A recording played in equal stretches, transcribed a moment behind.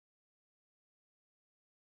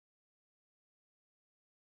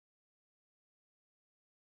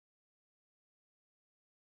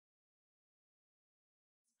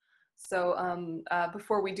So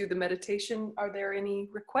before we do the meditation, are there any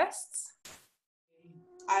requests?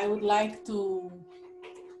 I would like to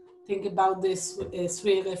think about this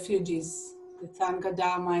three refuges, the Sangha,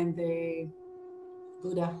 Dharma, and the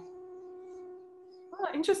Buddha. Oh,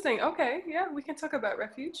 interesting. Okay, yeah, we can talk about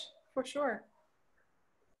refuge for sure.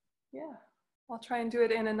 Yeah, I'll try and do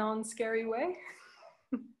it in a non-scary way.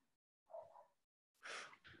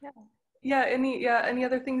 Yeah. Any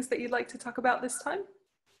other things that you'd like to talk about this time?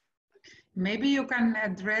 Maybe you can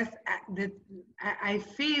address that. I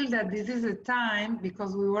feel that this is a time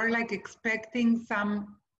because we were like expecting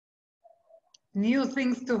some new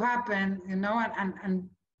things to happen, you know, and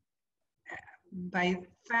by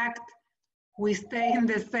fact, we stay in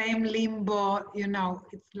the same limbo, you know,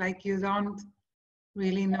 it's like you don't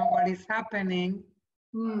really know what is happening.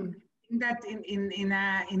 That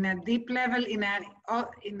in a deep level,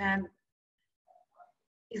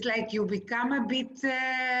 it's like you become a bit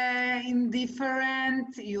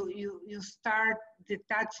indifferent. You start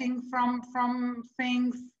detaching from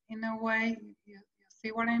things in a way. You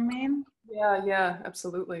see what I mean? Yeah,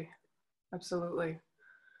 absolutely.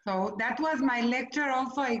 So that was my lecture.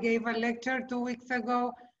 Also, I gave a lecture 2 weeks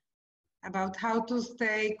ago about how to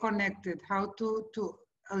stay connected, how to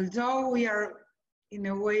although we are in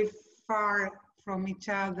a way far from each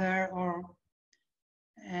other, or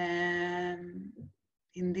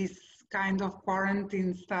in this kind of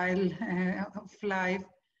quarantine style of life,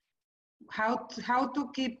 how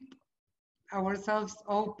to keep ourselves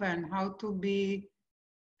open, how to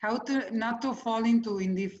not to fall into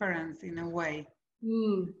indifference in a way.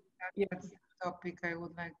 That's the topic I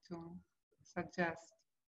would like to suggest.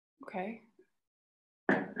 Okay.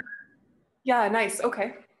 Yeah, nice.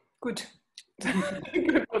 Okay, good.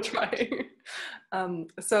 Good, we'll try.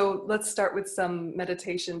 So let's start with some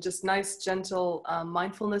meditation, just nice, gentle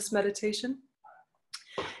mindfulness meditation.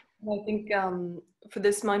 And I think for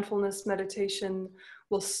this mindfulness meditation,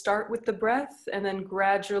 we'll start with the breath and then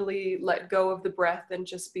gradually let go of the breath and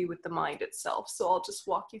just be with the mind itself. So I'll just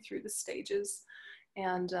walk you through the stages.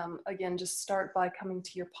 And again, just start by coming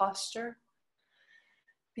to your posture,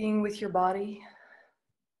 being with your body.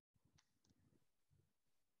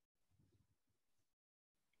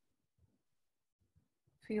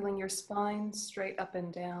 Feeling your spine straight up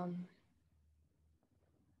and down.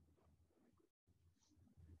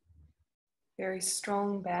 Very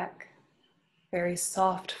strong back, very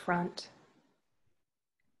soft front.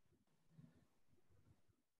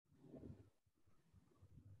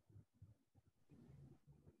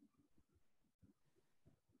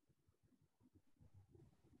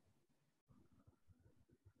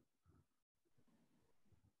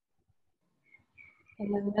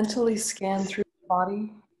 And then mentally scan through the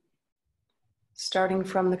body, starting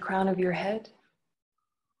from the crown of your head,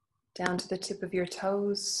 down to the tip of your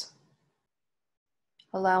toes,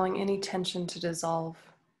 allowing any tension to dissolve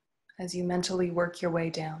as you mentally work your way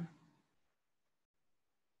down.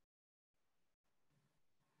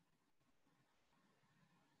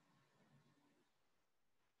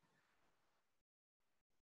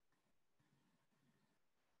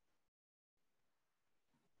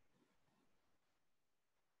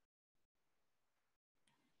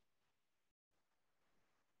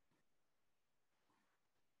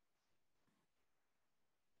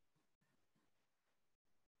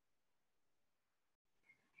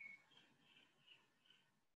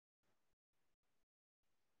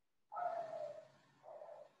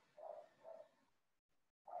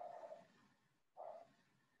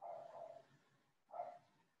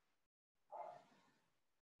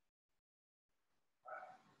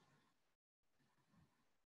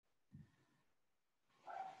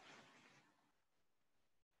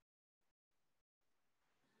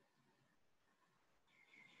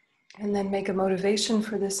 And then make a motivation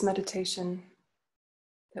for this meditation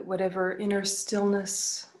that whatever inner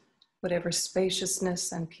stillness, whatever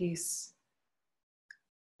spaciousness and peace,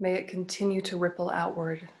 may it continue to ripple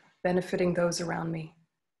outward, benefiting those around me.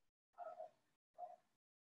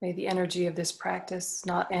 May the energy of this practice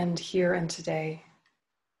not end here and today,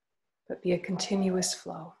 but be a continuous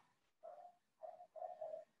flow.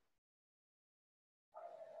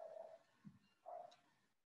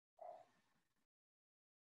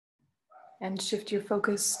 And shift your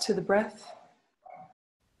focus to the breath.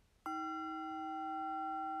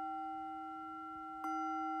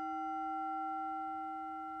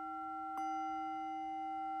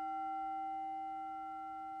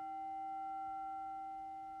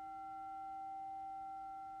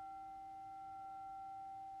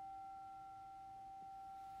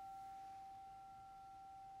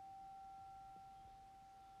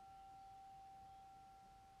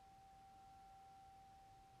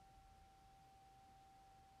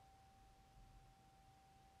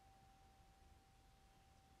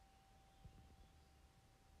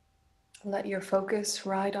 Let your focus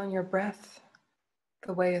ride on your breath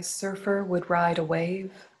the way a surfer would ride a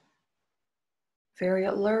wave, very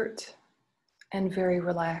alert and very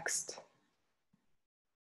relaxed,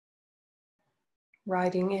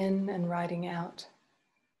 riding in and riding out.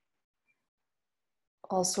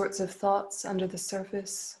 All sorts of thoughts under the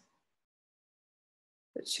surface,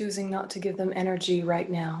 but choosing not to give them energy right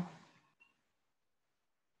now.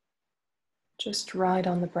 Just ride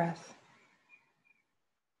on the breath.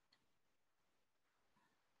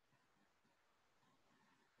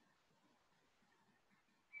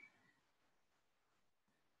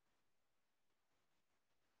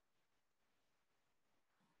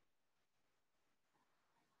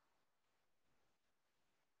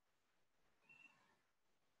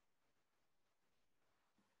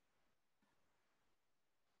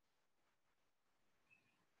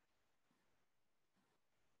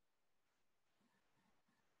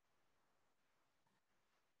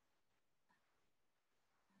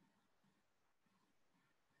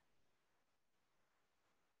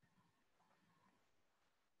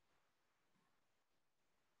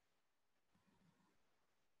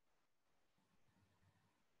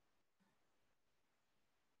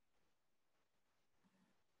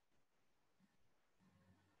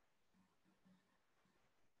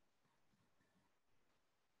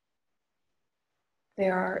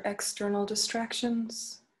 There are external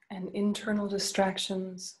distractions and internal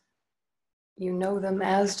distractions. You know them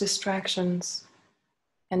as distractions,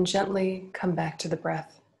 and gently come back to the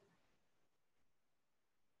breath.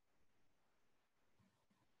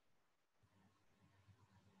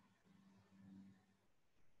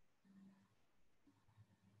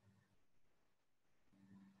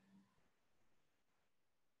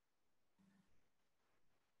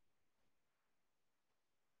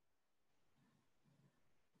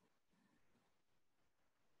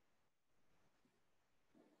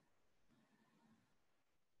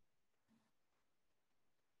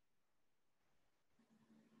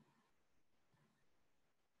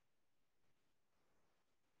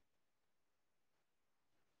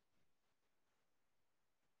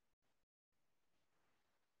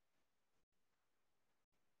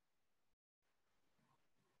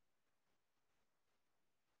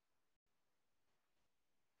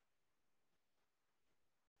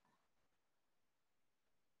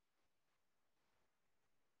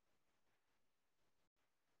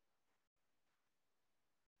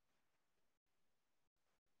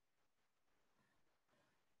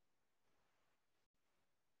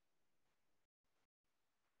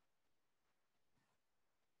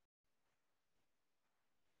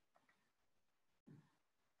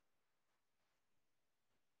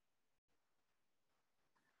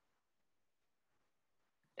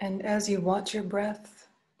 And as you watch your breath,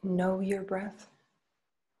 know your breath.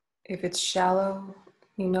 If it's shallow,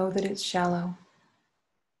 you know that it's shallow.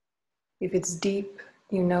 If it's deep,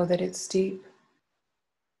 you know that it's deep.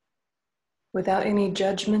 Without any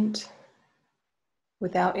judgment,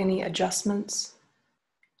 without any adjustments,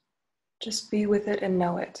 just be with it and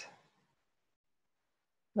know it.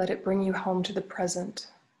 Let it bring you home to the present,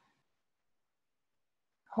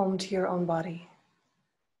 home to your own body,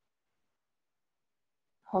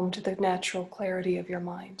 home to the natural clarity of your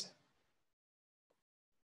mind.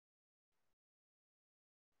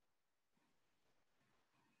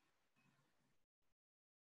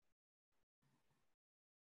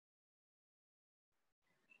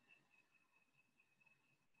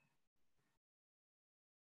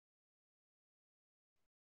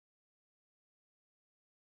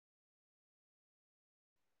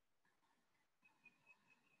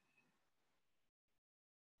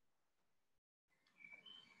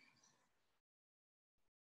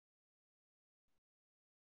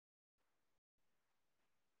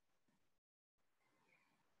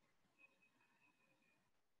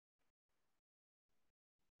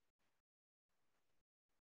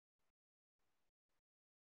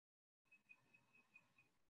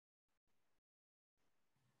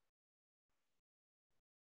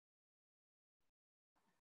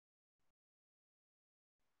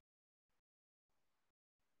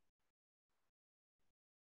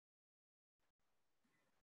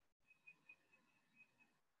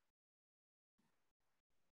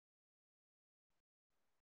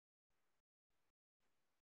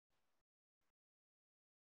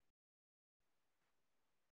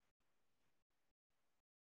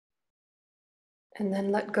 And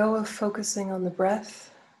then let go of focusing on the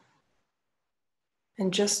breath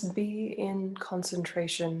and just be in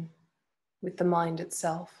concentration with the mind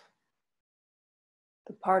itself.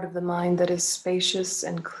 The part of the mind that is spacious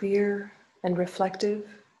and clear and reflective,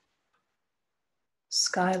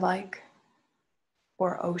 sky-like,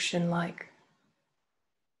 or ocean-like.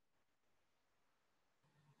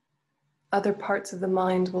 Other parts of the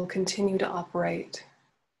mind will continue to operate,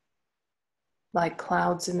 like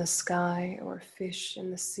clouds in the sky or fish in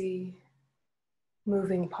the sea,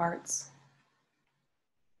 moving parts.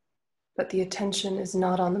 But the attention is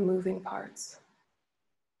not on the moving parts.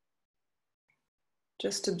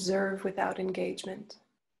 Just observe without engagement.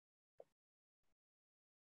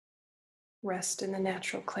 Rest in the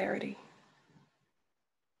natural clarity.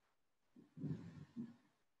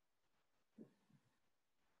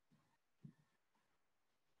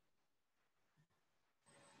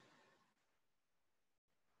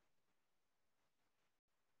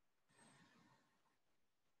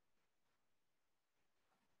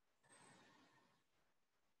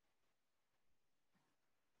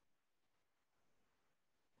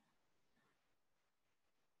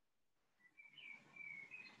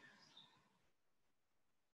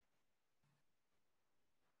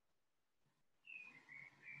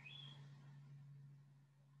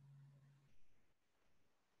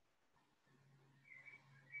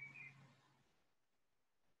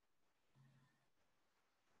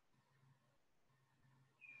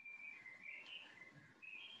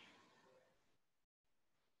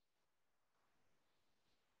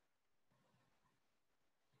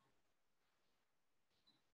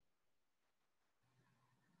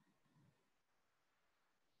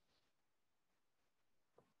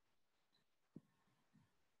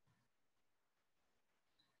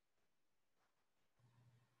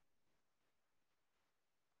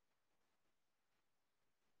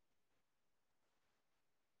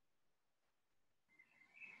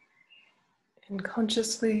 And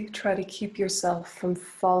consciously try to keep yourself from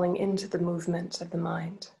falling into the movement of the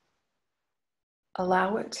mind.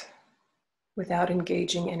 Allow it without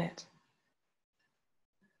engaging in it.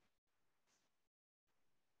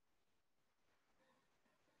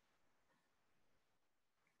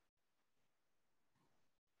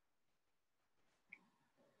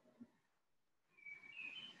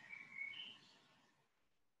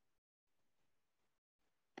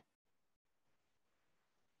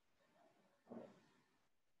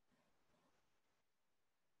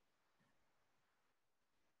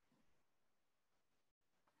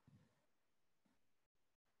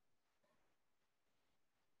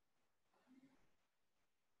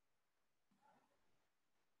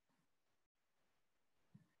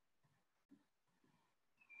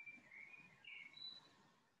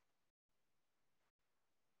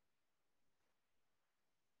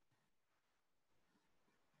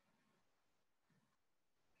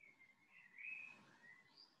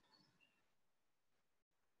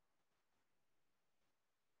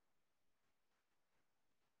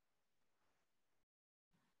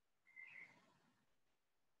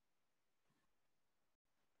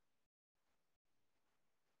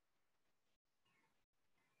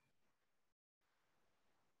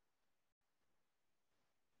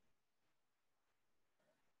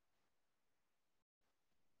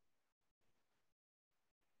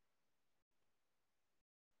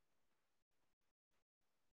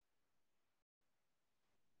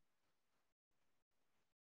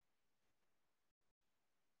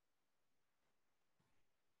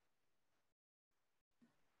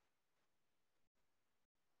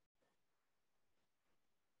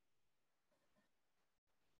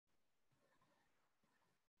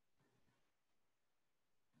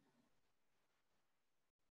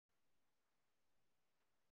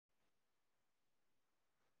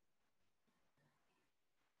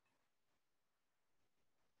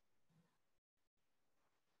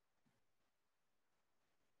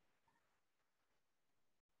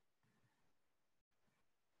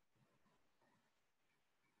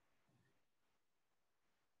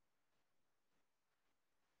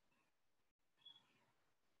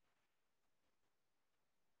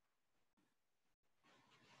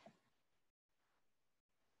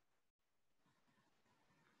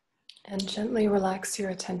 And gently relax your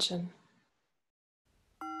attention.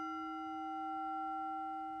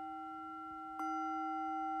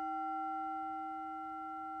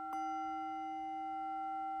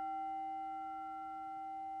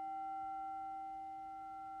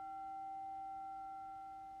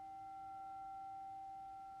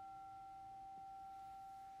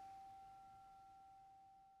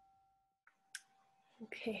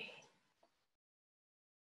 Okay.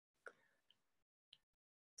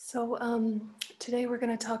 So today we're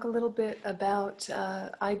going to talk a little bit about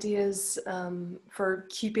ideas for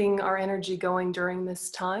keeping our energy going during this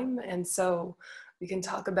time. And so we can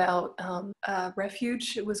talk about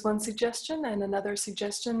refuge was one suggestion, and another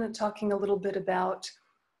suggestion talking a little bit about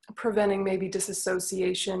preventing maybe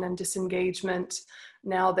disassociation and disengagement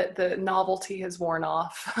now that the novelty has worn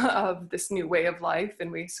off of this new way of life,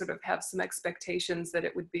 and we sort of have some expectations that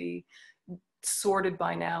it would be sorted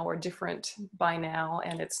by now or different by now,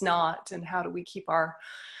 and it's not. And how do we keep our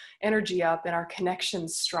energy up and our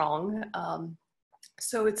connections strong?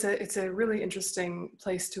 So it's a really interesting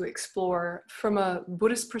place to explore. From a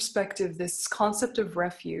Buddhist perspective, this concept of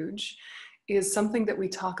refuge is something that we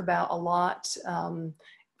talk about a lot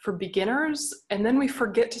for beginners, and then we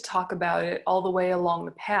forget to talk about it all the way along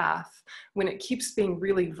the path when it keeps being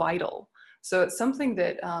really vital. So it's something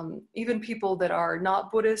that even people that are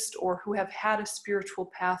not Buddhist or who have had a spiritual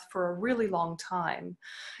path for a really long time,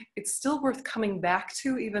 it's still worth coming back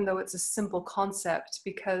to, even though it's a simple concept,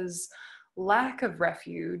 because lack of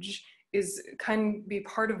refuge can be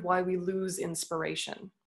part of why we lose inspiration.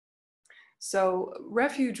 So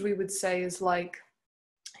refuge, we would say, is like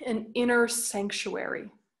an inner sanctuary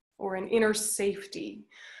or an inner safety,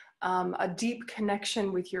 a deep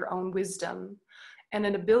connection with your own wisdom, and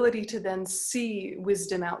an ability to then see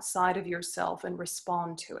wisdom outside of yourself and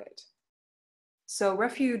respond to it. So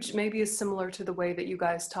refuge maybe is similar to the way that you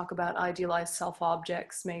guys talk about idealized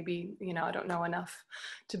self-objects. Maybe, I don't know enough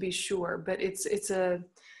to be sure, but it's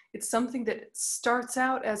something that starts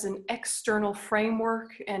out as an external framework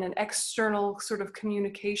and an external sort of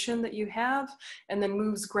communication that you have, and then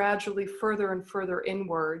moves gradually further and further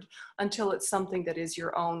inward until it's something that is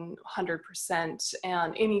your own 100%,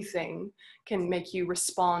 and anything can make you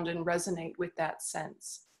respond and resonate with that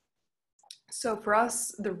sense. So for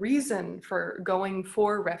us, the reason for going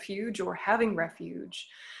for refuge or having refuge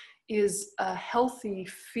is a healthy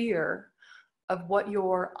fear of what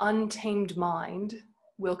your untamed mind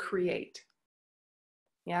will create.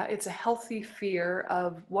 Yeah, it's a healthy fear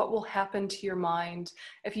of what will happen to your mind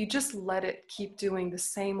if you just let it keep doing the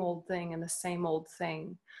same old thing and the same old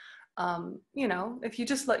thing. If you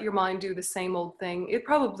just let your mind do the same old thing, it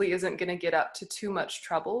probably isn't going to get up to too much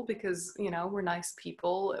trouble, because, we're nice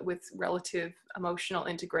people with relative emotional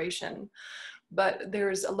integration. But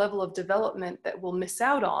there's a level of development that we'll miss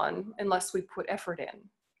out on unless we put effort in.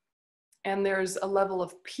 And there's a level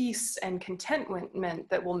of peace and contentment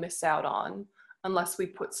that we'll miss out on unless we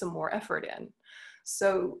put some more effort in.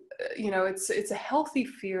 So, it's a healthy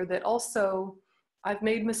fear that also, I've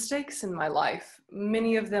made mistakes in my life,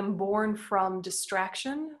 many of them born from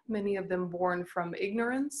distraction, many of them born from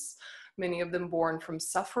ignorance, many of them born from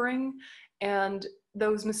suffering. And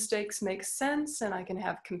those mistakes make sense, and I can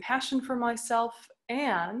have compassion for myself,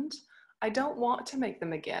 and I don't want to make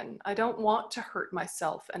them again. I don't want to hurt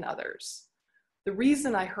myself and others. The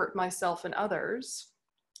reason I hurt myself and others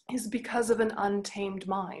is because of an untamed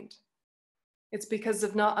mind. It's because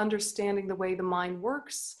of not understanding the way the mind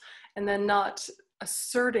works, and then not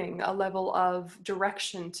asserting a level of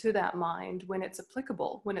direction to that mind when it's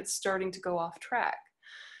applicable, when it's starting to go off track.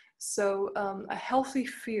 So a healthy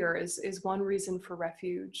fear is one reason for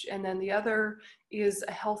refuge. And then the other is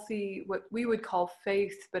a healthy, what we would call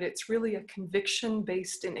faith, but it's really a conviction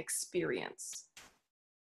based in experience.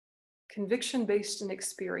 Conviction based in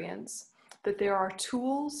experience, that there are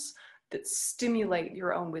tools that stimulate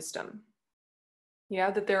your own wisdom.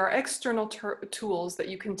 Yeah, that there are external tools that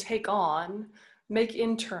you can take on, make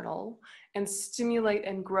internal, and stimulate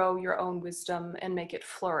and grow your own wisdom and make it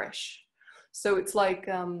flourish. So it's like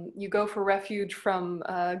you go for refuge from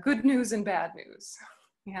good news and bad news.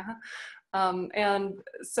 Yeah. And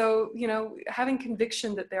so, having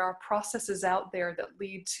conviction that there are processes out there that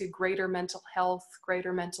lead to greater mental health,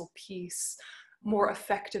 greater mental peace, more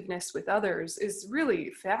effectiveness with others is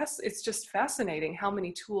really it's just fascinating how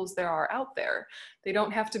many tools there are out there. They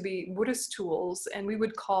don't have to be Buddhist tools, and we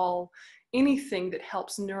would call anything that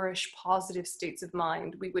helps nourish positive states of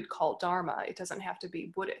mind, we would call Dharma. It doesn't have to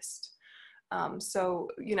be Buddhist. So,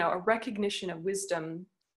 a recognition of wisdom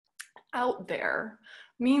out there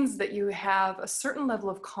means that you have a certain level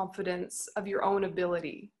of confidence of your own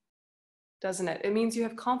ability, doesn't it? It means you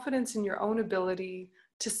have confidence in your own ability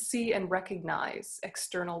to see and recognize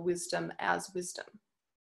external wisdom as wisdom.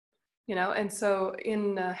 And so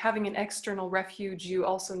in having an external refuge, you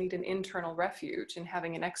also need an internal refuge. In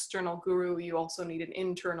having an external guru, you also need an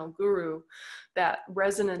internal guru. That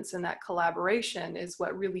resonance and that collaboration is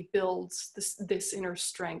what really builds this inner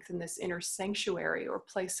strength and this inner sanctuary or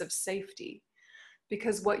place of safety.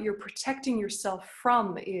 Because what you're protecting yourself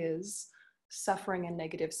from is suffering and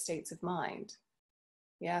negative states of mind.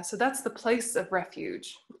 Yeah, so that's the place of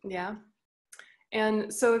refuge. Yeah.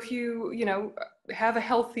 And so if you, have a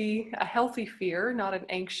healthy fear, not an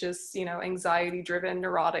anxious, anxiety driven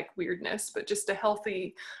neurotic weirdness, but just a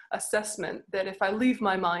healthy assessment that if I leave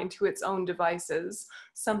my mind to its own devices,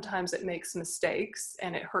 sometimes it makes mistakes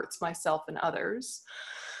and it hurts myself and others.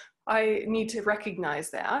 I need to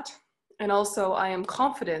recognize that. And also I am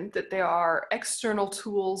confident that there are external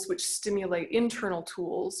tools which stimulate internal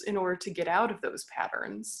tools in order to get out of those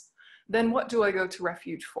patterns. Then what do I go to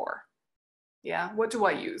refuge for? Yeah, what do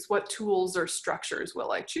I use? What tools or structures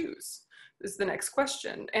will I choose? Is the next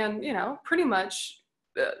question. And, pretty much,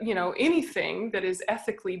 anything that is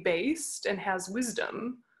ethically based and has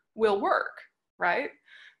wisdom will work, right?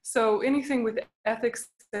 So anything with ethics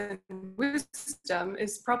and wisdom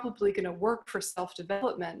is probably going to work for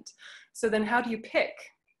self-development. So then how do you pick?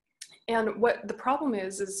 And what the problem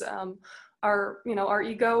is our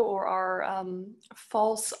ego or our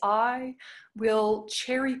false I will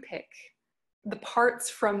cherry pick the parts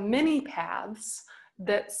from many paths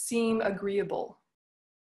that seem agreeable,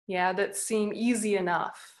 that seem easy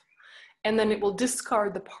enough. And then it will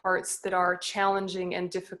discard the parts that are challenging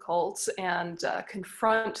and difficult and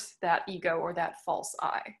confront that ego or that false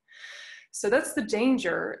I. So that's the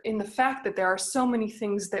danger in the fact that there are so many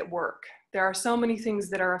things that work. There are so many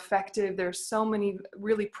things that are effective. There's so many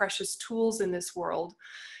really precious tools in this world.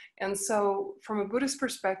 And so from a Buddhist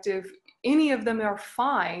perspective, any of them are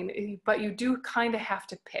fine, but you do kind of have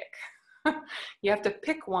to pick. You have to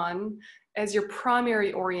pick one as your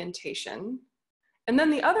primary orientation. And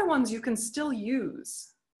then the other ones you can still use.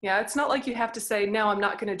 Yeah, it's not like you have to say, now I'm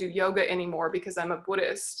not going to do yoga anymore because I'm a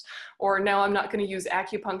Buddhist, or now I'm not going to use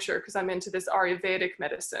acupuncture because I'm into this Ayurvedic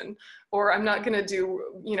medicine, or I'm not going to do,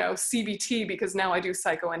 CBT because now I do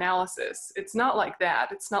psychoanalysis. It's not like that.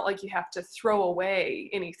 It's not like you have to throw away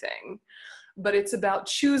anything, but it's about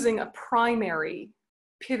choosing a primary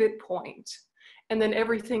pivot point, and then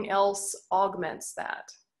everything else augments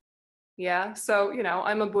that. Yeah, so,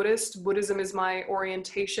 I'm a Buddhist. Buddhism is my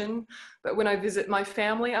orientation. But when I visit my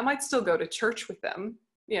family, I might still go to church with them,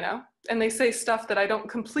 and they say stuff that I don't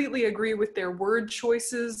completely agree with their word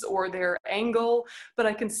choices or their angle, but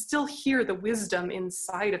I can still hear the wisdom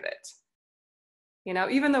inside of it.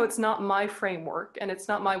 Even though it's not my framework and it's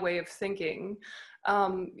not my way of thinking,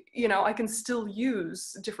 I can still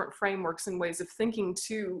use different frameworks and ways of thinking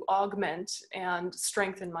to augment and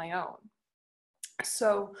strengthen my own.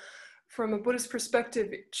 So, from a Buddhist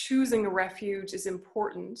perspective, choosing a refuge is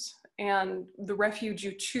important, and the refuge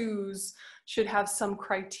you choose should have some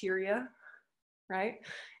criteria, right?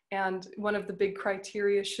 And one of the big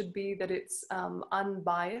criteria should be that it's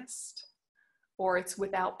unbiased, or it's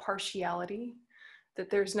without partiality, that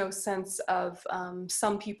there's no sense of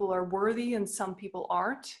some people are worthy and some people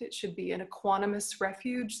aren't. It should be an equanimous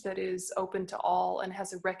refuge that is open to all and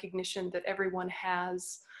has a recognition that everyone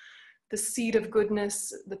has the seed of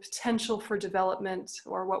goodness, the potential for development,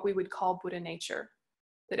 or what we would call Buddha nature.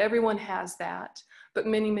 That everyone has that, but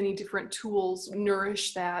many, many different tools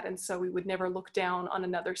nourish that, and so we would never look down on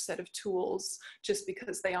another set of tools just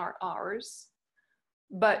because they aren't ours.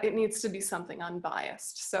 But it needs to be something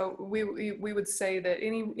unbiased. So we would say that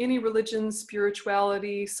any religion,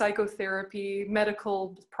 spirituality, psychotherapy,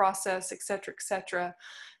 medical process, et cetera,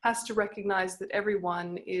 has to recognize that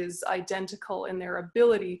everyone is identical in their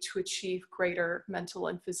ability to achieve greater mental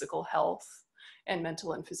and physical health and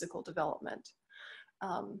mental and physical development.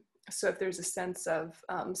 So if there's a sense of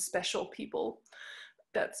special people,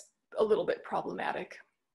 that's a little bit problematic.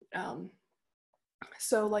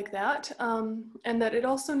 So like that, and that it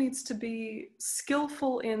also needs to be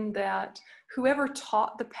skillful in that whoever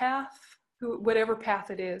taught the path, whatever path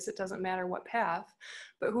it is, it doesn't matter what path,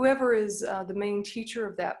 but whoever is the main teacher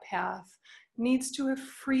of that path needs to have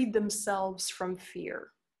freed themselves from fear.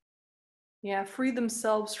 Yeah, freed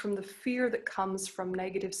themselves from the fear that comes from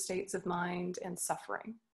negative states of mind and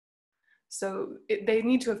suffering. So they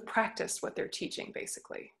need to have practiced what they're teaching,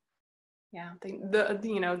 basically. Yeah,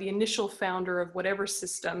 the initial founder of whatever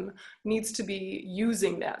system needs to be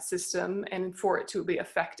using that system and for it to be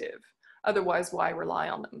effective. Otherwise, why rely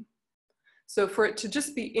on them? So for it to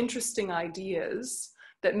just be interesting ideas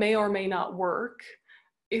that may or may not work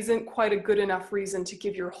isn't quite a good enough reason to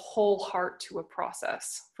give your whole heart to a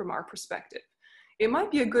process from our perspective. It might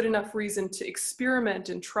be a good enough reason to experiment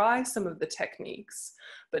and try some of the techniques,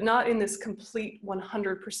 but not in this complete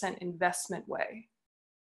 100% investment way.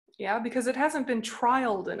 Yeah, because it hasn't been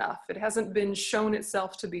trialed enough. It hasn't been shown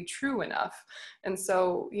itself to be true enough. And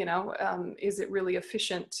so, is it really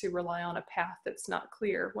efficient to rely on a path that's not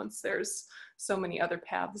clear once there's so many other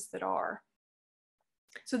paths that are?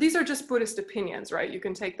 So these are just Buddhist opinions, right? You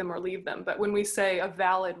can take them or leave them. But when we say a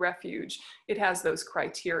valid refuge, it has those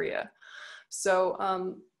criteria. So,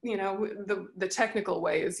 you know, the technical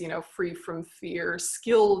way is, you know, free from fear,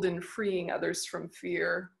 skilled in freeing others from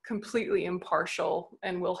fear, completely impartial,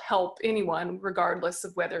 and will help anyone regardless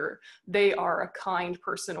of whether they are a kind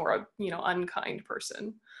person or a, you know, unkind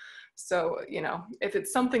person. So, you know, if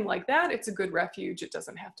it's something like that, it's a good refuge. It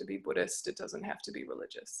doesn't have to be Buddhist. It doesn't have to be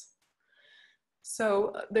religious.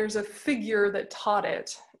 So there's a figure that taught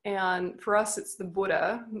it, and for us it's the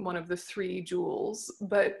Buddha, one of the three jewels,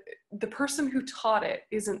 but the person who taught it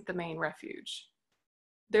isn't the main refuge.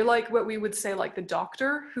 They're like what we would say like the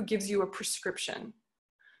doctor who gives you a prescription,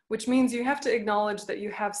 which means you have to acknowledge that you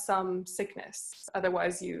have some sickness,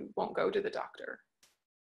 otherwise you won't go to the doctor.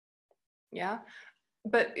 Yeah,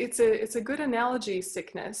 but it's a good analogy,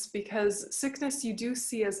 sickness, because sickness you do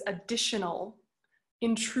see as additional,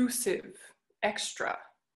 intrusive, extra.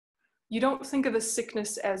 You don't think of a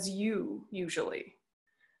sickness as you usually.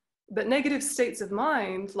 But negative states of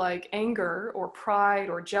mind like anger or pride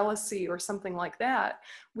or jealousy or something like that,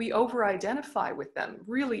 we over-identify with them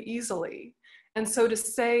really easily. And so to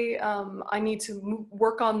say, I need to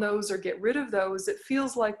work on those or get rid of those, it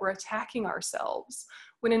feels like we're attacking ourselves,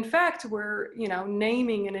 when in fact we're, you know,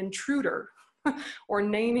 naming an intruder or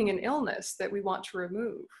naming an illness that we want to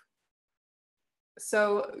remove.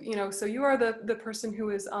 So, you know, so you are the person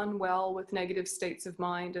who is unwell with negative states of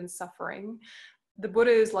mind and suffering. The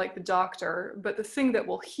Buddha is like the doctor, but the thing that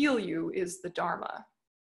will heal you is the Dharma,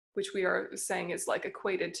 which we are saying is like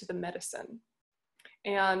equated to the medicine.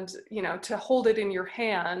 And, you know, to hold it in your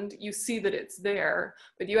hand, you see that it's there,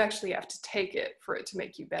 but you actually have to take it for it to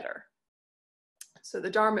make you better. So the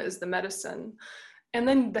Dharma is the medicine. And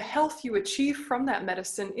then the health you achieve from that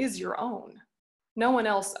medicine is your own. No one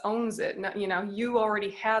else owns it. No, you know, you already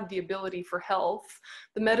had the ability for health.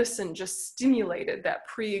 The medicine just stimulated that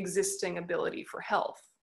pre-existing ability for health.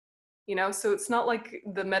 You know, so it's not like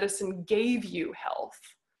the medicine gave you health.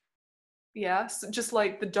 Yeah, so just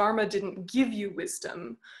like the Dharma didn't give you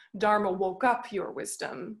wisdom, Dharma woke up your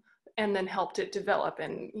wisdom and then helped it develop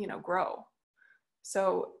and, you know, grow.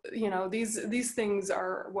 So, you know, these things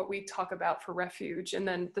are what we talk about for refuge. And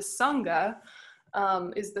then the Sangha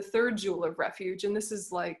is the third jewel of refuge. And this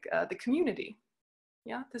is like the community.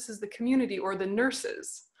 Yeah, this is the community, or the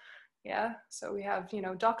nurses. Yeah, so we have, you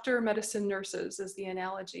know, doctor, medicine, nurses as the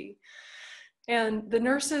analogy. And the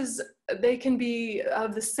nurses, they can be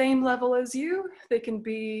of the same level as you. They can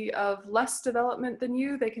be of less development than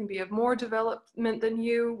you. They can be of more development than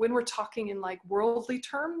you when we're talking in like worldly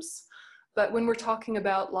terms. But when we're talking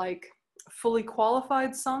about like fully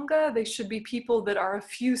qualified Sangha, they should be people that are a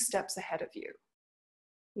few steps ahead of you.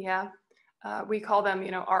 Yeah, we call them,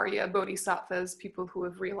 you know, Arya Bodhisattvas, people who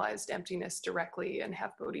have realized emptiness directly and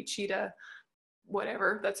have bodhicitta,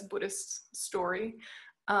 whatever, that's a Buddhist story.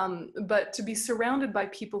 But to be surrounded by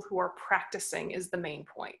people who are practicing is the main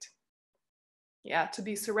point. Yeah, to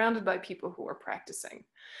be surrounded by people who are practicing.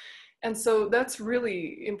 And so that's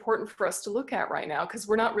really important for us to look at right now, because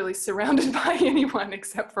we're not really surrounded by anyone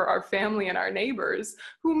except for our family and our neighbors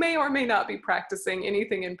who may or may not be practicing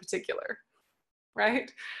anything in particular,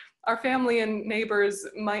 right? Our family and neighbors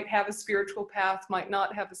might have a spiritual path, might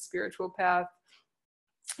not have a spiritual path.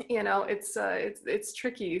 You know, it's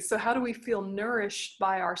tricky. So how do we feel nourished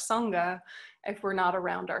by our Sangha if we're not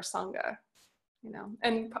around our Sangha? You know,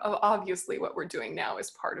 and obviously what we're doing now is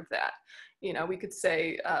part of that. You know, we could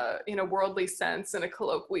say in a worldly sense, in a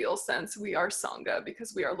colloquial sense, we are Sangha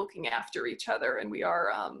because we are looking after each other, and we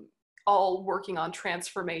are all working on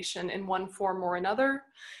transformation in one form or another,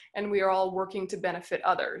 and we are all working to benefit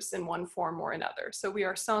others in one form or another. So we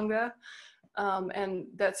are Sangha, and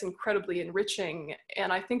that's incredibly enriching.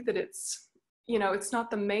 And I think that it's, you know, it's not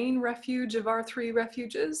the main refuge of our three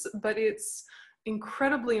refuges, but it's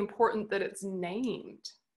incredibly important that it's named,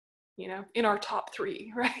 you know, in our top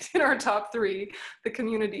three, right? In our top three, the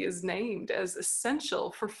community is named as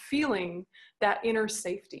essential for feeling that inner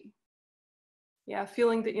safety. Yeah,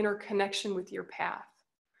 feeling the inner connection with your path.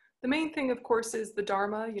 The main thing, of course, is the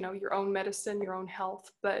Dharma, you know, your own medicine, your own health,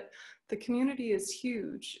 but the community is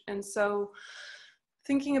huge. And so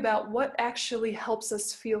thinking about what actually helps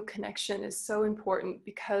us feel connection is so important,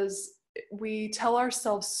 because we tell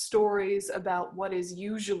ourselves stories about what is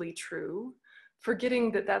usually true,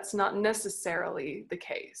 forgetting that that's not necessarily the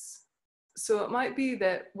case. So it might be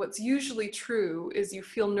that what's usually true is you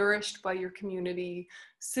feel nourished by your community,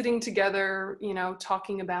 sitting together, you know,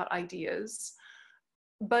 talking about ideas.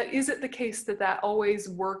 But is it the case that that always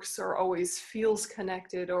works or always feels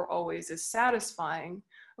connected or always is satisfying?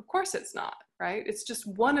 Of course it's not, right? It's just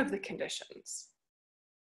one of the conditions.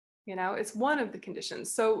 You know, it's one of the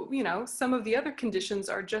conditions. So, you know, some of the other conditions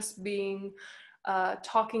are just being,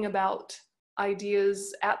 talking about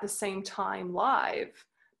ideas at the same time live,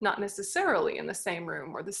 not necessarily in the same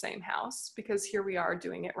room or the same house, because here we are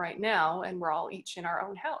doing it right now and we're all each in our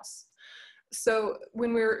own house. So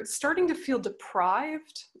when we're starting to feel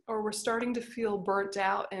deprived or we're starting to feel burnt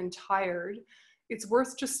out and tired, it's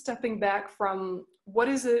worth just stepping back from what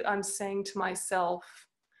is it I'm saying to myself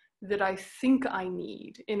that I think I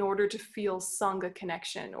need in order to feel Sangha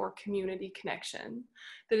connection or community connection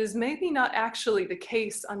that is maybe not actually the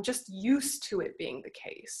case. I'm just used to it being the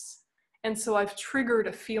case. And so I've triggered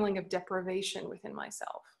a feeling of deprivation within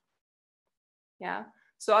myself. Yeah.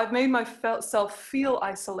 So I've made myself feel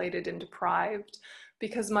isolated and deprived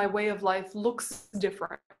because my way of life looks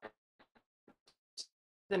different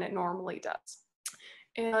than it normally does.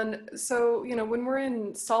 And so, you know, when we're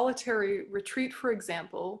in solitary retreat, for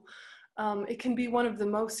example, it can be one of the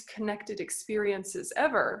most connected experiences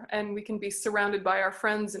ever. And we can be surrounded by our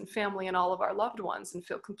friends and family and all of our loved ones and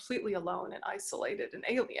feel completely alone and isolated and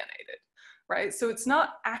alienated, right? So it's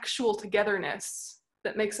not actual togetherness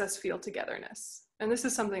that makes us feel togetherness. And this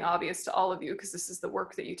is something obvious to all of you because this is the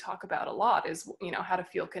work that you talk about a lot is, you know, how to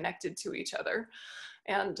feel connected to each other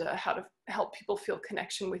and how to help people feel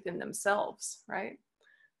connection within themselves, right?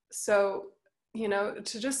 So, you know,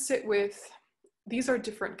 to just sit with, these are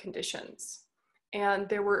different conditions. And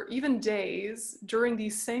there were even days during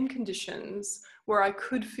these same conditions where I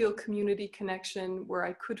could feel community connection, where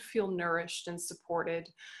I could feel nourished and supported.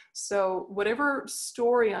 So whatever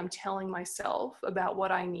story I'm telling myself about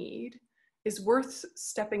what I need is worth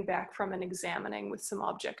stepping back from and examining with some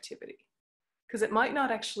objectivity, because it might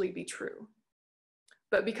not actually be true.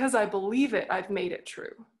 But because I believe it, I've made it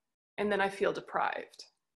true. And then I feel deprived.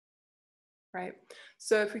 Right?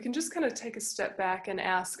 So if we can just kind of take a step back and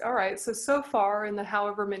ask, all right, so far in the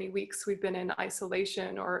however many weeks we've been in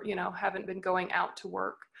isolation or, you know, haven't been going out to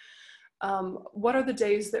work, what are the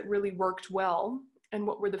days that really worked well? And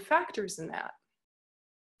what were the factors in that?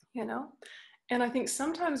 You know? And I think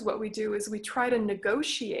sometimes what we do is we try to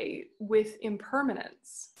negotiate with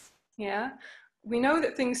impermanence. Yeah? We know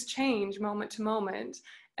that things change moment to moment.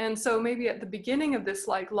 And so maybe at the beginning of this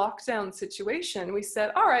like lockdown situation, we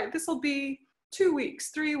said, all right, this will be 2 weeks,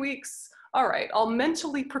 3 weeks. All right, I'll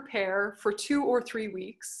mentally prepare for 2 or 3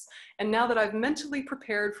 weeks. And now that I've mentally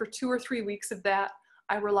prepared for 2 or 3 weeks of that,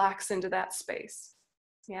 I relax into that space.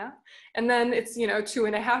 Yeah. And then it's, you know,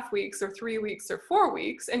 2.5 weeks or 3 weeks or 4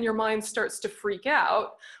 weeks, and your mind starts to freak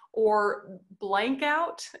out or blank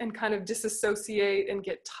out and kind of disassociate and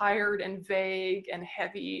get tired and vague and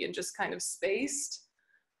heavy and just kind of spaced.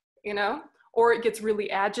 You know, or it gets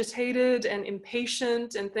really agitated and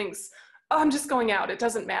impatient and thinks, oh, I'm just going out. It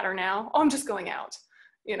doesn't matter now. Oh, I'm just going out.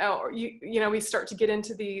 You know, or you know, we start to get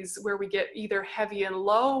into these where we get either heavy and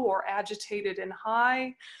low or agitated and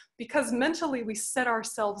high because mentally we set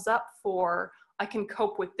ourselves up for, I can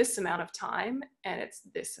cope with this amount of time and it's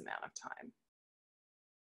this amount of time.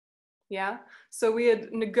 Yeah. So we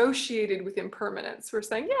had negotiated with impermanence. We're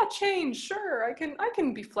saying, yeah, change, sure. I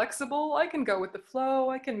can be flexible. I can go with the flow.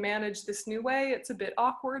 I can manage this new way. It's a bit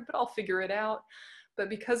awkward, but I'll figure it out. But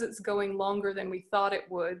because it's going longer than we thought it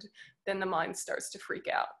would, then the mind starts to freak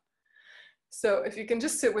out. So if you can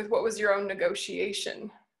just sit with what was your own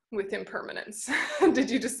negotiation with impermanence?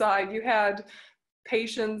 Did you decide you had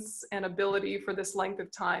patience and ability for this length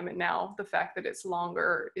of time, and now the fact that it's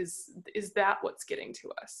longer, is that what's getting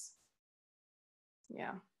to us?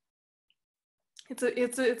 Yeah,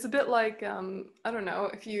 it's a bit like I don't know,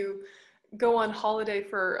 if you go on holiday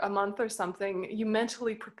for a month or something, you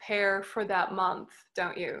mentally prepare for that month,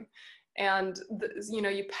 don't you? And you know,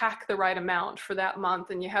 you pack the right amount for that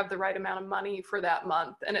month, and you have the right amount of money for that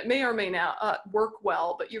month, and it may or may not work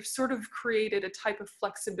well, but you've sort of created a type of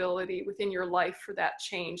flexibility within your life for that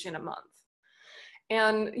change in a month.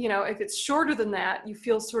 And you know, if it's shorter than that, you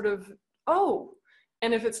feel sort of, oh.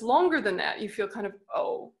 And if it's longer than that, you feel kind of,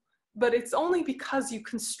 oh, but it's only because you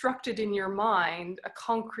constructed in your mind a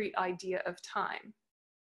concrete idea of time.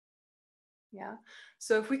 Yeah.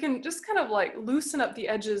 So if we can just kind of like loosen up the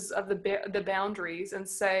edges of the boundaries and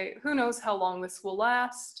say, who knows how long this will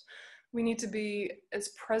last? We need to be as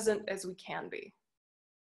present as we can be.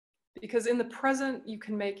 Because in the present, you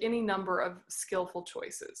can make any number of skillful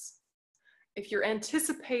choices. If you're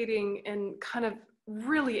anticipating in kind of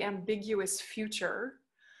really ambiguous future,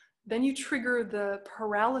 then you trigger the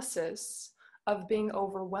paralysis of being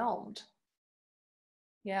overwhelmed.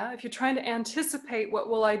 Yeah, if you're trying to anticipate what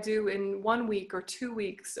will I do in 1 week or 2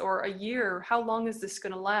 weeks or a year, how long is this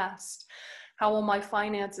going to last? How will my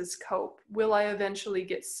finances cope? Will I eventually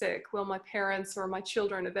get sick? Will my parents or my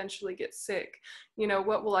children eventually get sick? You know,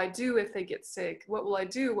 what will I do if they get sick? What will I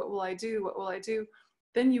do? What will I do? What will I do?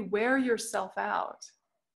 Then you wear yourself out,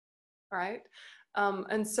 right?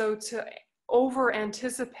 And so to over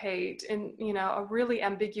anticipate in, you know, a really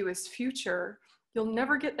ambiguous future, you'll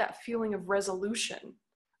never get that feeling of resolution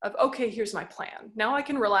of, okay, here's my plan. Now I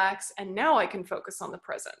can relax and now I can focus on the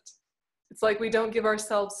present. It's like we don't give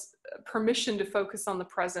ourselves permission to focus on the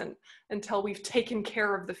present until we've taken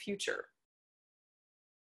care of the future.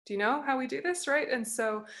 Do you know how we do this, right? And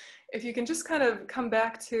so if you can just kind of come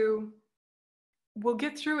back to, we'll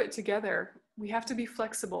get through it together. We have to be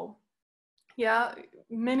flexible. Yeah,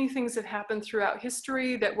 many things have happened throughout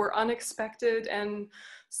history that were unexpected and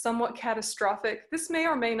somewhat catastrophic. This may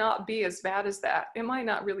or may not be as bad as that. It might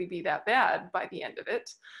not really be that bad by the end of it,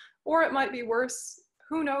 or it might be worse.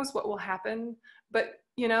 Who knows what will happen? But,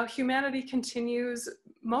 you know, humanity continues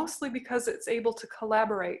mostly because it's able to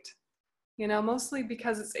collaborate, you know, mostly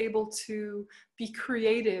because it's able to be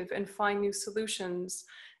creative and find new solutions.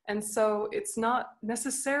 And so it's not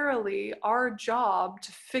necessarily our job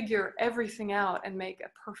to figure everything out and make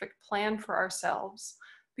a perfect plan for ourselves,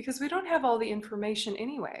 because we don't have all the information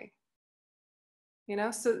anyway. You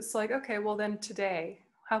know, so it's like, okay, well then today,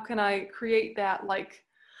 how can I create that like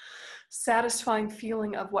satisfying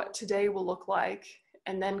feeling of what today will look like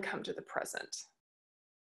and then come to the present?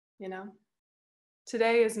 You know,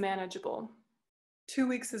 today is manageable. 2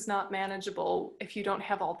 weeks is not manageable if you don't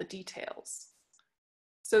have all the details.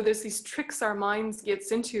 So there's these tricks our minds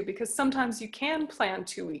gets into, because sometimes you can plan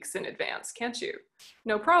 2 weeks in advance, can't you?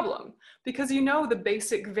 No problem, because you know the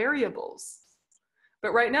basic variables.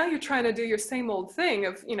 But right now you're trying to do your same old thing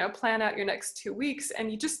of, you know, plan out your next 2 weeks, and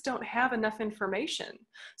you just don't have enough information.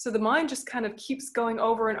 So the mind just kind of keeps going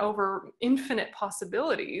over and over infinite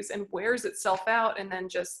possibilities and wears itself out, and then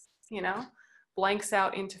just, you know, blanks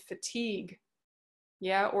out into fatigue.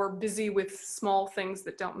 Yeah, or busy with small things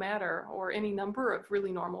that don't matter, or any number of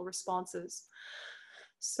really normal responses.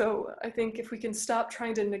 So I think if we can stop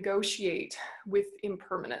trying to negotiate with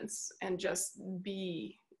impermanence and just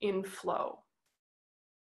be in flow.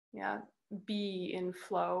 Yeah, be in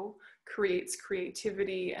flow creates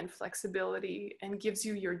creativity and flexibility and gives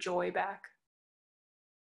you your joy back.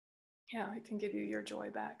 Yeah, it can give you your joy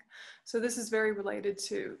back. So this is very related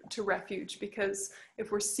to refuge, because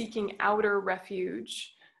if we're seeking outer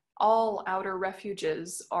refuge, all outer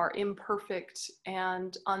refuges are imperfect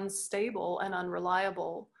and unstable and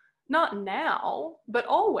unreliable. Not now, but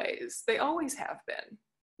always. They always have been.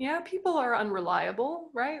 Yeah, people are unreliable,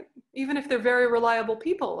 right? Even if they're very reliable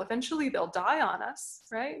people, eventually they'll die on us,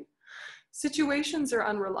 right? Situations are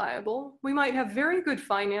unreliable. We might have very good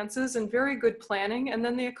finances and very good planning, and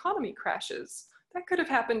then the economy crashes. That could have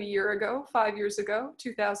happened a year ago, 5 years ago,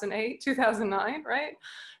 2008, 2009, right?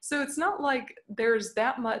 So it's not like there's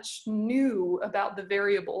that much new about the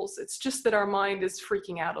variables. It's just that our mind is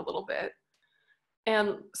freaking out a little bit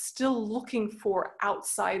and still looking for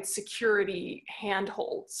outside security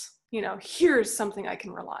handholds. You know, here's something I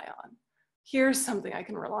can rely on. Here's something I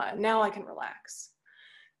can rely on. Now I can relax.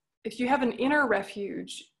 If you have an inner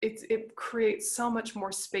refuge, it creates so much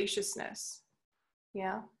more spaciousness.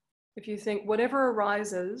 Yeah. If you think whatever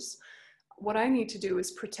arises, what I need to do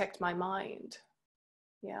is protect my mind.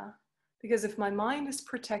 Yeah. Because if my mind is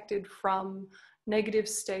protected from negative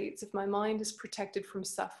states, if my mind is protected from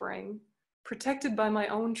suffering, protected by my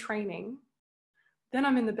own training, then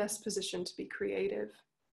I'm in the best position to be creative.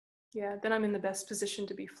 Yeah. Then I'm in the best position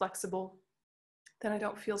to be flexible. Then I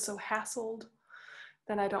don't feel so hassled.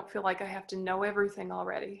 Then I don't feel like I have to know everything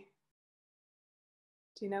already.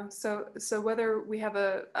 Do you know? So whether we have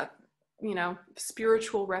a you know,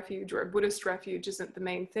 spiritual refuge or a Buddhist refuge isn't the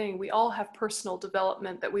main thing. We all have personal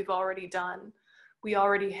development that we've already done. We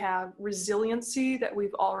already have resiliency that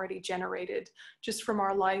we've already generated just from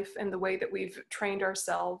our life and the way that we've trained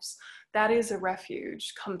ourselves. That is a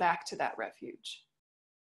refuge. Come back to that refuge.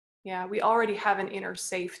 Yeah, we already have an inner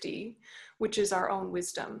safety, which is our own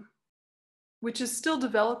wisdom, which is still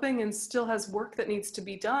developing and still has work that needs to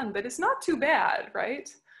be done, but it's not too bad, right?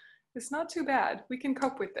 It's not too bad. We can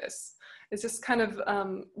cope with this. It's just kind of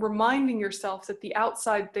reminding yourself that the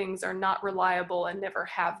outside things are not reliable and never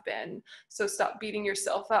have been. So stop beating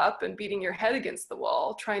yourself up and beating your head against the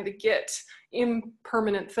wall, trying to get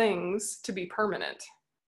impermanent things to be permanent.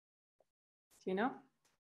 You know?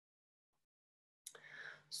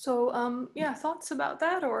 So yeah, thoughts about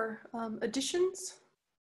that or additions?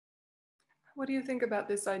 What do you think about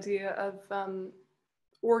this idea of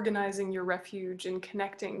organizing your refuge and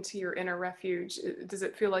connecting to your inner refuge? Does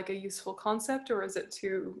it feel like a useful concept, or is it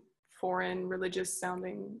too foreign, religious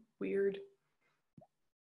sounding, weird.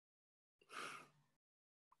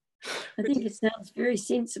 I think it sounds very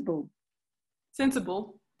sensible.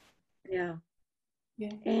 Sensible. Yeah.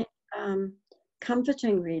 Yeah. And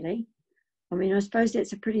comforting, really. I mean, I suppose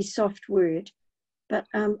that's a pretty soft word, but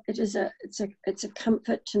it's a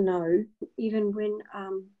comfort to know, even when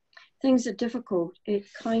things are difficult. It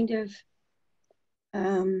kind of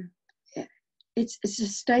it's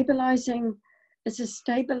a stabilizing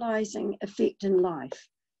effect in life.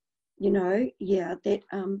 You know, that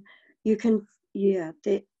you can,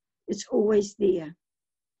 that it's always there.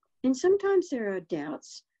 And sometimes there are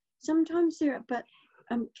doubts, sometimes there are, but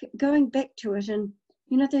going back to it, and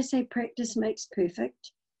you know, they say practice makes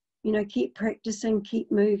perfect. You know, keep practicing,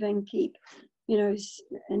 keep moving, keep, you know,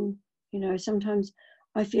 and you know, sometimes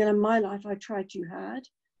I feel in my life I try too hard.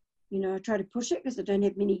 You know, I try to push it because I don't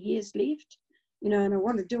have many years left, you know, and I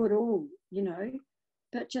want to do it all, you know,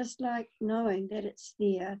 but just like knowing that it's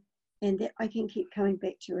there and that I can keep coming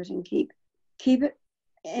back to it and keep it,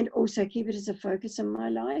 and also keep it as a focus in my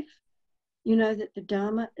life. You know, that the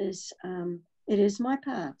Dharma is, it is my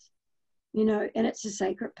path, you know, and it's a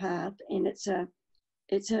sacred path, and it's a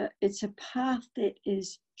path that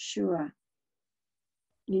is sure,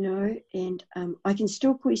 you know, and I can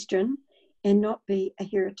still question and not be a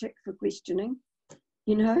heretic for questioning,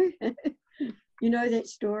 you know. You know that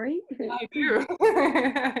story? I do.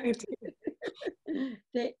 I do.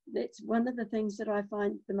 That's one of the things that I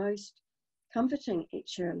find the most comforting,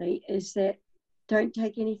 actually, is that don't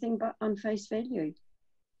take anything but on face value.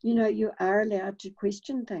 You know, you are allowed to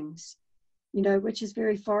question things, you know, which is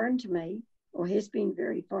very foreign to me, or has been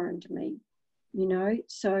very foreign to me, you know.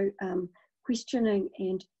 So questioning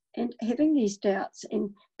and having these doubts and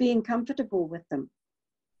being comfortable with them.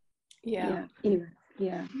 Yeah. Anyway,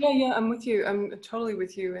 yeah. I'm with you. I'm totally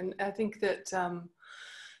with you. And I think that,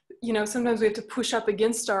 you know, sometimes we have to push up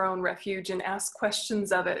against our own refuge and ask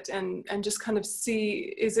questions of it, and just kind of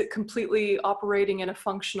see, is it completely operating in a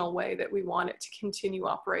functional way that we want it to continue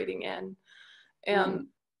operating in? And,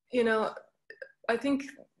 you know, I think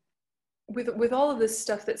with all of this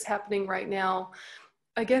stuff that's happening right now,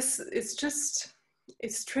 I guess it's just,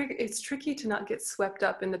 it's tricky to not get swept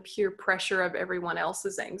up in the peer pressure of everyone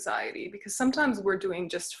else's anxiety, because sometimes we're doing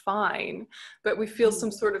just fine, but we feel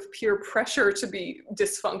some sort of peer pressure to be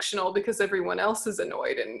dysfunctional because everyone else is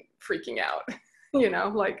annoyed and freaking out. You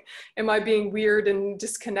know, like, am I being weird and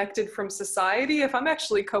disconnected from society if I'm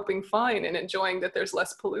actually coping fine and enjoying that there's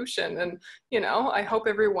less pollution? And, you know, I hope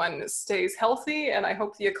everyone stays healthy and I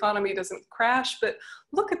hope the economy doesn't crash, but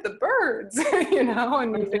look at the birds, you know,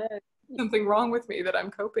 and you think something wrong with me that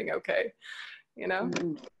I'm coping okay, you know?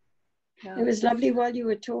 Yeah. It was lovely while you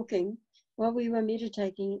were talking, while we were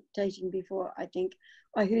meditating before, I think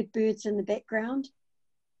I heard birds in the background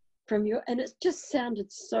from you, and it just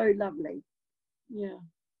sounded so lovely. Yeah.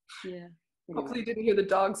 Hopefully you didn't hear the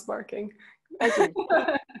dogs barking. I did.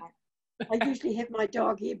 I usually have my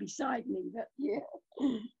dog here beside me, but yeah.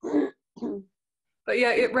 But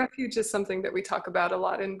yeah, refuge is something that we talk about a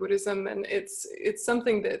lot in Buddhism, and it's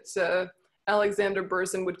something that Alexander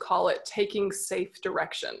Berzin would call it taking safe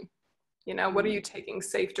direction. You know, what are you taking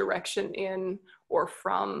safe direction in or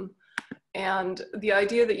from? And the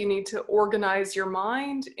idea that you need to organize your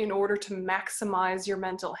mind in order to maximize your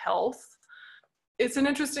mental health, it's an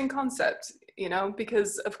interesting concept, you know,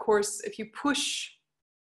 because of course, if you push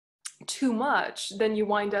too much, then you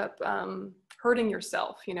wind up hurting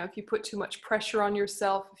yourself. You know, if you put too much pressure on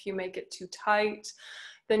yourself, if you make it too tight,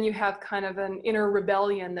 then you have kind of an inner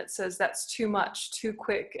rebellion that says that's too much, too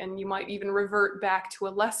quick, and you might even revert back to a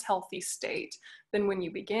less healthy state than when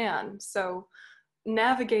you began. So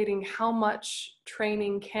navigating how much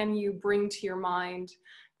training can you bring to your mind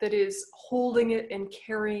that is holding it and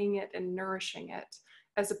carrying it and nourishing it,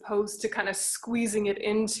 as opposed to kind of squeezing it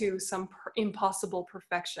into some impossible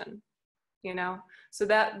perfection, you know? So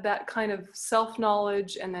that kind of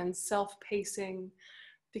self-knowledge and then self-pacing,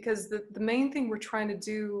 because the main thing we're trying to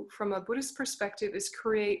do from a Buddhist perspective is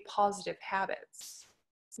create positive habits,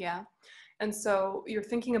 yeah? And so you're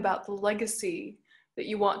thinking about the legacy that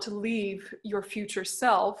you want to leave your future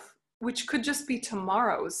self, which could just be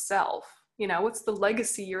tomorrow's self. You know, what's the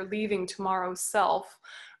legacy you're leaving tomorrow's self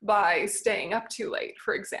by staying up too late,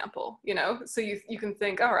 for example, you know? So you can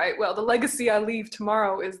think, all right, well, the legacy I leave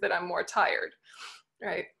tomorrow is that I'm more tired,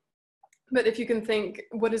 right? But if you can think,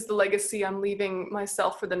 what is the legacy I'm leaving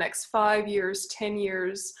myself for the next 5 years, 10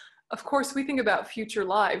 years? Of course, we think about future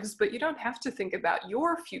lives, but you don't have to think about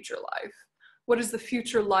your future life. What is the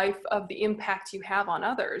future life of the impact you have on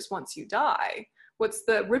others once you die? What's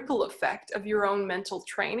the ripple effect of your own mental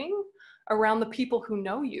training around the people who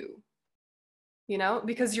know you, you know,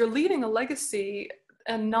 because you're leaving a legacy,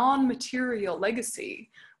 a non-material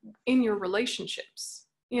legacy in your relationships,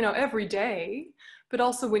 you know, every day, but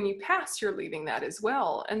also when you pass, you're leaving that as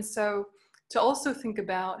well. And so to also think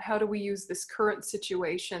about how do we use this current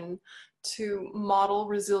situation to model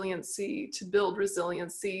resiliency, to build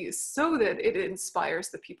resiliency so that it inspires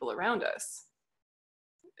the people around us.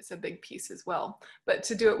 It's a big piece as well, but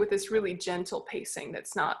to do it with this really gentle pacing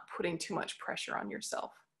that's not putting too much pressure on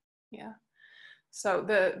yourself. Yeah. So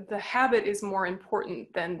the habit is more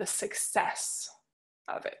important than the success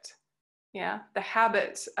of it. Yeah. The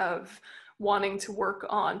habit of wanting to work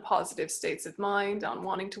on positive states of mind, on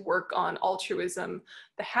wanting to work on altruism,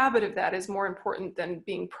 the habit of that is more important than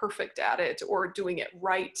being perfect at it or doing it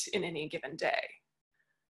right in any given day.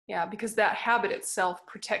 Yeah, because that habit itself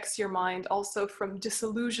protects your mind also from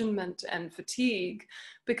disillusionment and fatigue,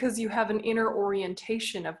 because you have an inner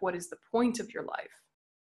orientation of what is the point of your life.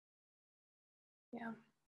 Yeah,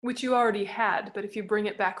 which you already had, but if you bring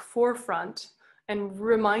it back forefront and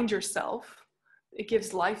remind yourself, it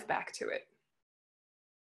gives life back to it.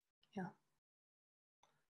 Yeah.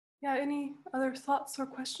 Yeah, any other thoughts or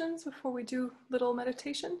questions before we do little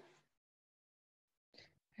meditation?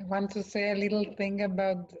 I want to say a little thing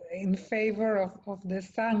about in favor of the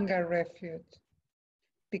Sangha refuge,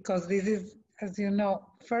 because this is, as you know,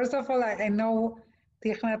 first of all, I know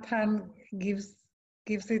Thich Nhat Hanh gives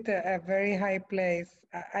it a very high place.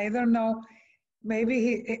 I don't know,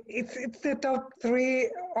 maybe it's the top 3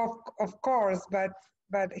 of course,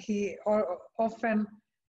 but he often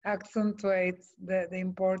accentuates the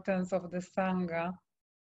importance of the Sangha,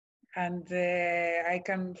 and I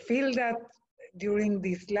can feel that during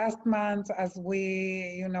these last months, as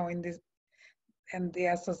we, you know, in this and the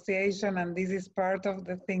association, and this is part of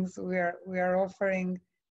the things we are offering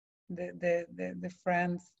the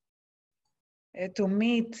friends to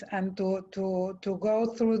meet and to go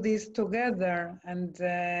through this together. And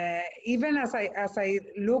even as I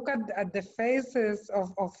look at the faces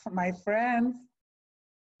of my friends,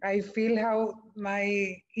 I feel how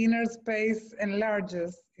my inner space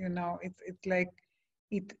enlarges. You know, it's like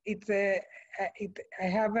I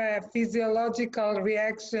have a physiological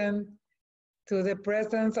reaction to the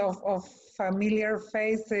presence of familiar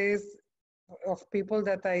faces, of people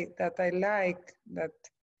that I like, that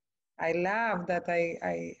I love, that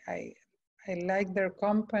I like their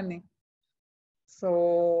company.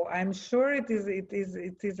 So I'm sure it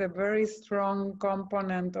is a very strong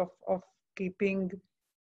component of keeping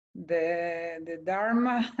the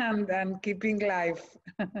Dharma and keeping life.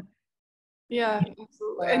 Yeah,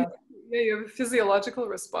 absolutely. And yeah, you have a physiological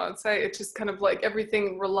response. It's just kind of like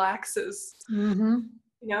everything relaxes, you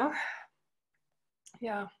know?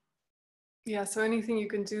 Yeah. Yeah, so anything you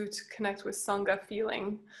can do to connect with Sangha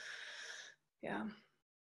feeling. Yeah,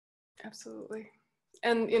 absolutely.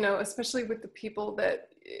 And, you know, especially with the people that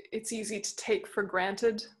it's easy to take for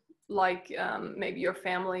granted, like maybe your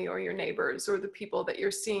family or your neighbors or the people that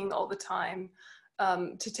you're seeing all the time,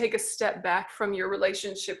 to take a step back from your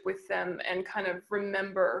relationship with them and kind of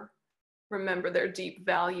remember their deep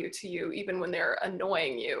value to you, even when they're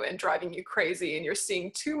annoying you and driving you crazy and you're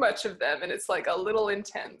seeing too much of them and it's like a little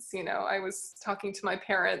intense. You know, I was talking to my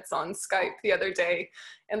parents on Skype the other day,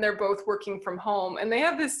 and they're both working from home, and they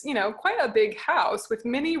have this, you know, quite a big house with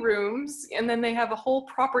many rooms, and then they have a whole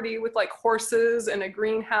property with like horses and a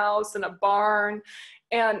greenhouse and a barn.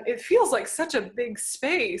 And it feels like such a big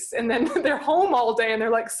space. And then they're home all day and they're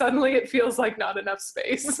like, suddenly it feels like not enough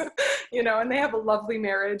space, you know, and they have a lovely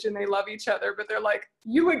marriage and they love each other, but they're like,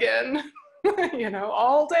 you again, you know,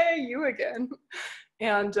 all day, you again.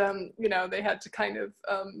 And, you know, they had to kind of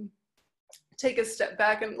take a step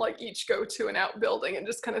back and like each go to an outbuilding and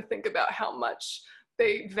just kind of think about how much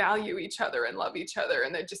they value each other and love each other,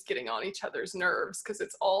 and they're just getting on each other's nerves because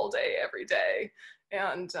it's all day, every day.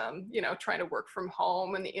 And, you know, trying to work from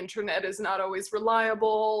home, and the internet is not always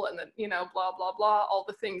reliable, and then, you know, blah, blah, blah, all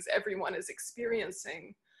the things everyone is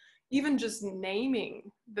experiencing. Even just naming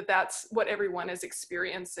that that's what everyone is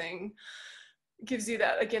experiencing gives you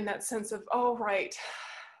that, again, that sense of, oh, right,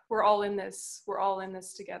 we're all in this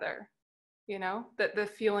together. You know, that the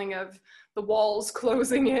feeling of the walls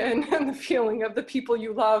closing in and the feeling of the people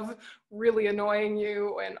you love really annoying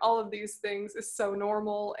you and all of these things is so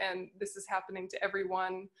normal, and this is happening to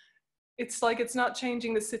everyone. It's like it's not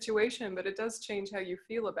changing the situation, but it does change how you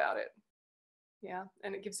feel about it. Yeah,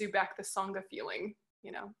 and it gives you back the Sangha feeling,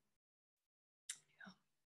 you know. Yeah.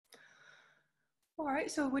 All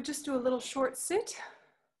right, so we'll just do a little short sit.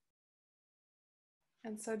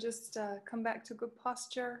 And so just come back to good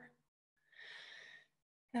posture.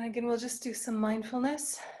 And again, we'll just do some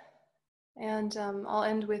mindfulness. And I'll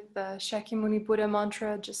end with the Shakyamuni Buddha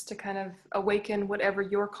mantra just to kind of awaken whatever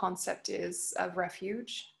your concept is of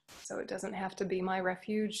refuge. So it doesn't have to be my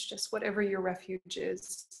refuge, just whatever your refuge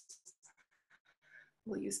is.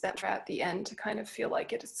 We'll use that at the end to kind of feel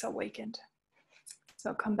like it's awakened.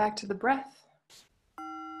 So come back to the breath.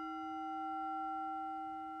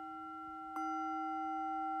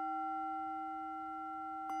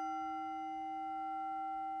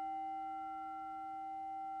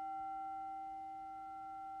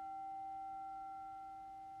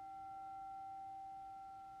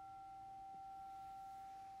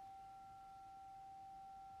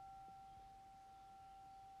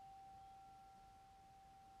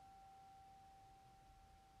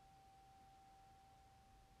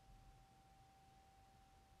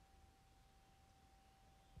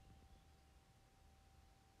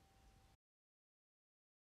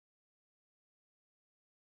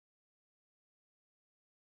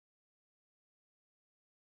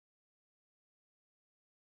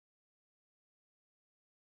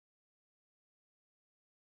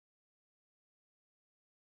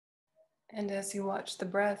 And as you watch the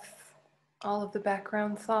breath, all of the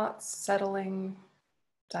background thoughts settling,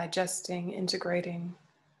 digesting, integrating.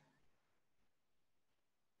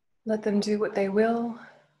 Let them do what they will.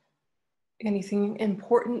 Anything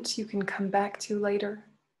important you can come back to later.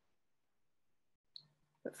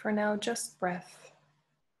 But for now, just breath.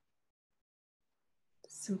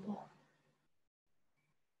 Simple.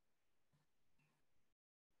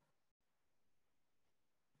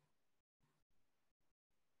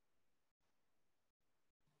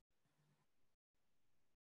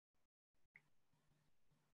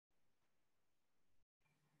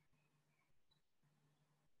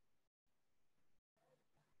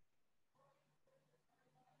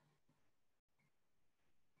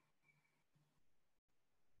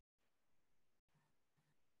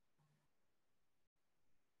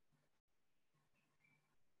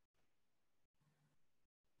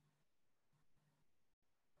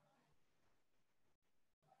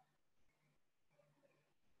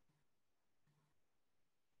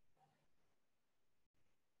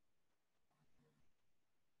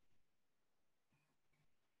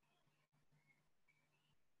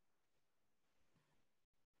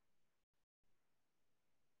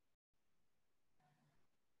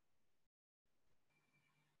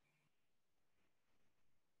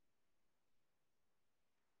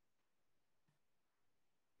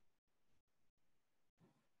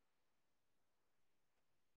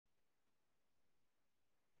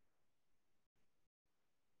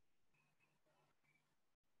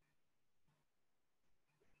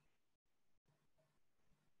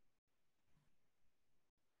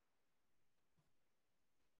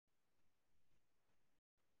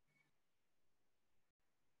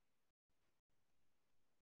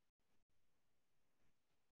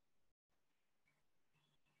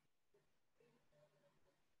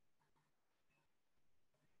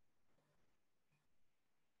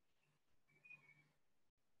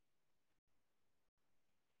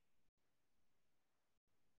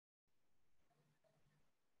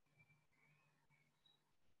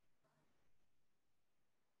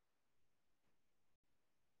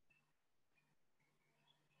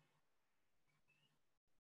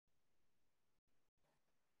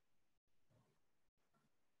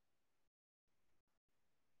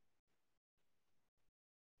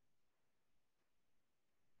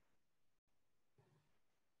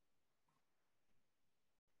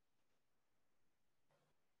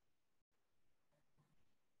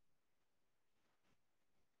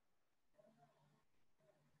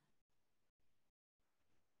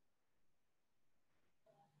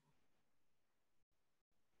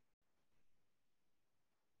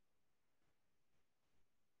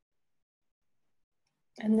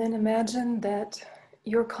 And then imagine that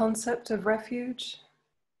your concept of refuge,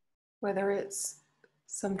 whether it's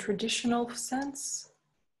some traditional sense,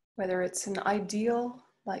 whether it's an ideal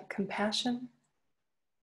like compassion,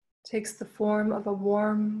 takes the form of a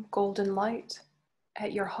warm golden light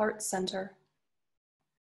at your heart center.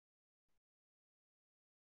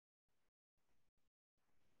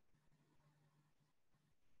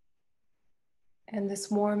 And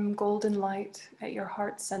this warm golden light at your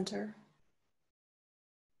heart center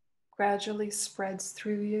gradually spreads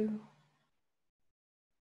through you,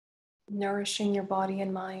 nourishing your body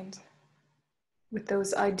and mind with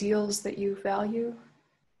those ideals that you value,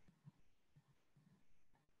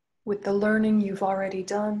 with the learning you've already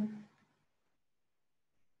done,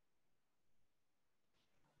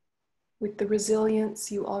 with the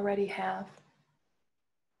resilience you already have.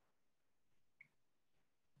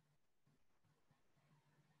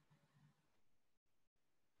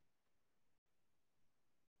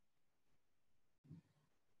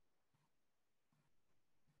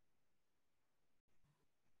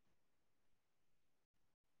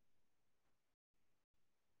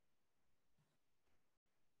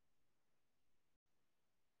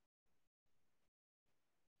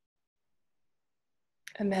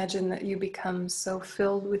 Imagine that you become so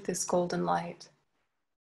filled with this golden light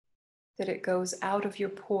that it goes out of your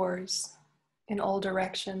pores in all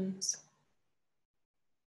directions,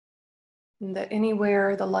 and that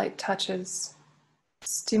anywhere the light touches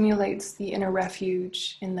stimulates the inner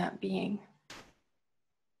refuge in that being,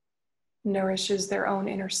 nourishes their own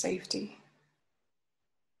inner safety,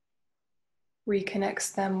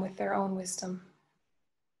 reconnects them with their own wisdom.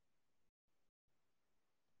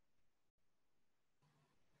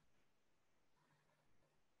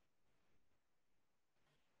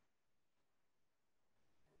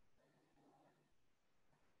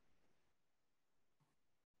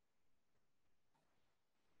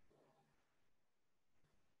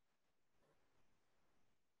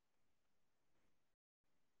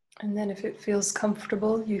 And then if it feels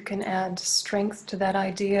comfortable, you can add strength to that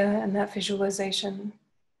idea and that visualization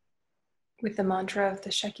with the mantra of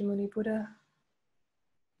the Shakyamuni Buddha.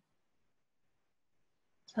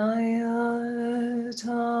 Taya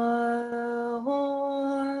ta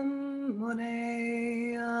om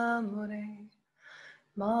mune amune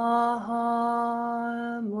maha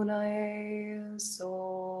munae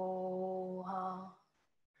soha.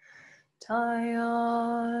 Taya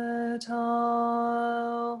ta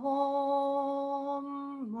om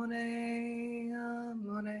mune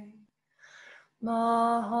amune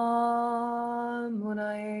maha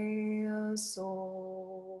munae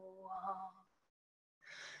soha.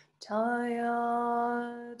 Taya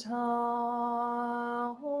ta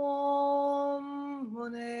om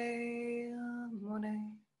mune mune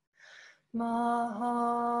maha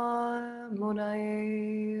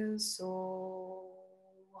munae soha.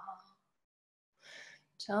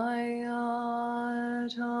 Taya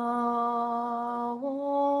ta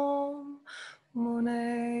om mune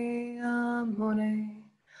mune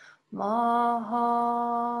maha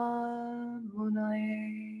munae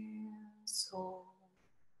soha.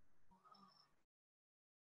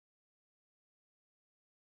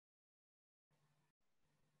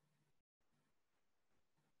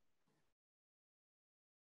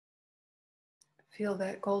 Feel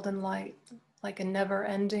that golden light like a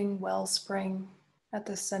never-ending wellspring at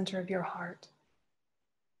the center of your heart,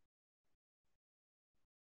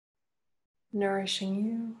 nourishing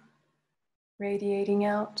you, radiating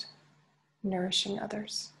out, nourishing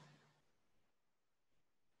others.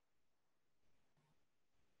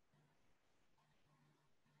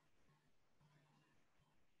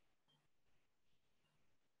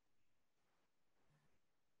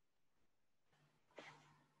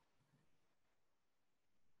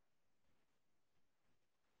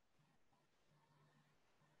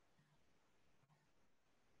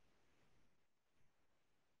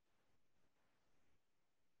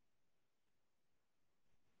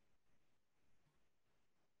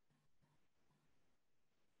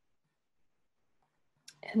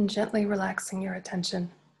 And gently relaxing your attention.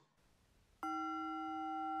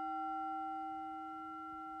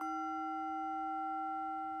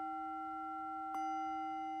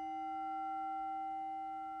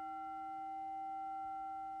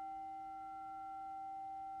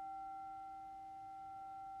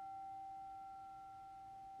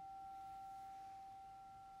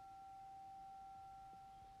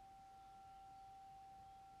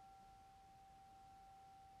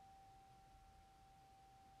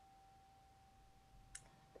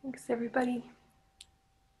 Thanks, everybody.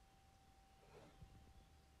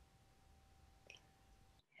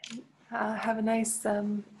 Have a nice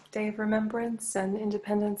day of remembrance and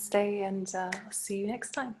Independence Day, and I'll see you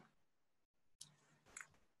next time.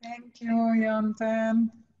 Thank you, Yönten.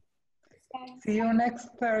 See you next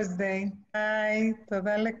Thursday. Bye.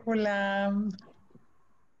 תודה לכולם.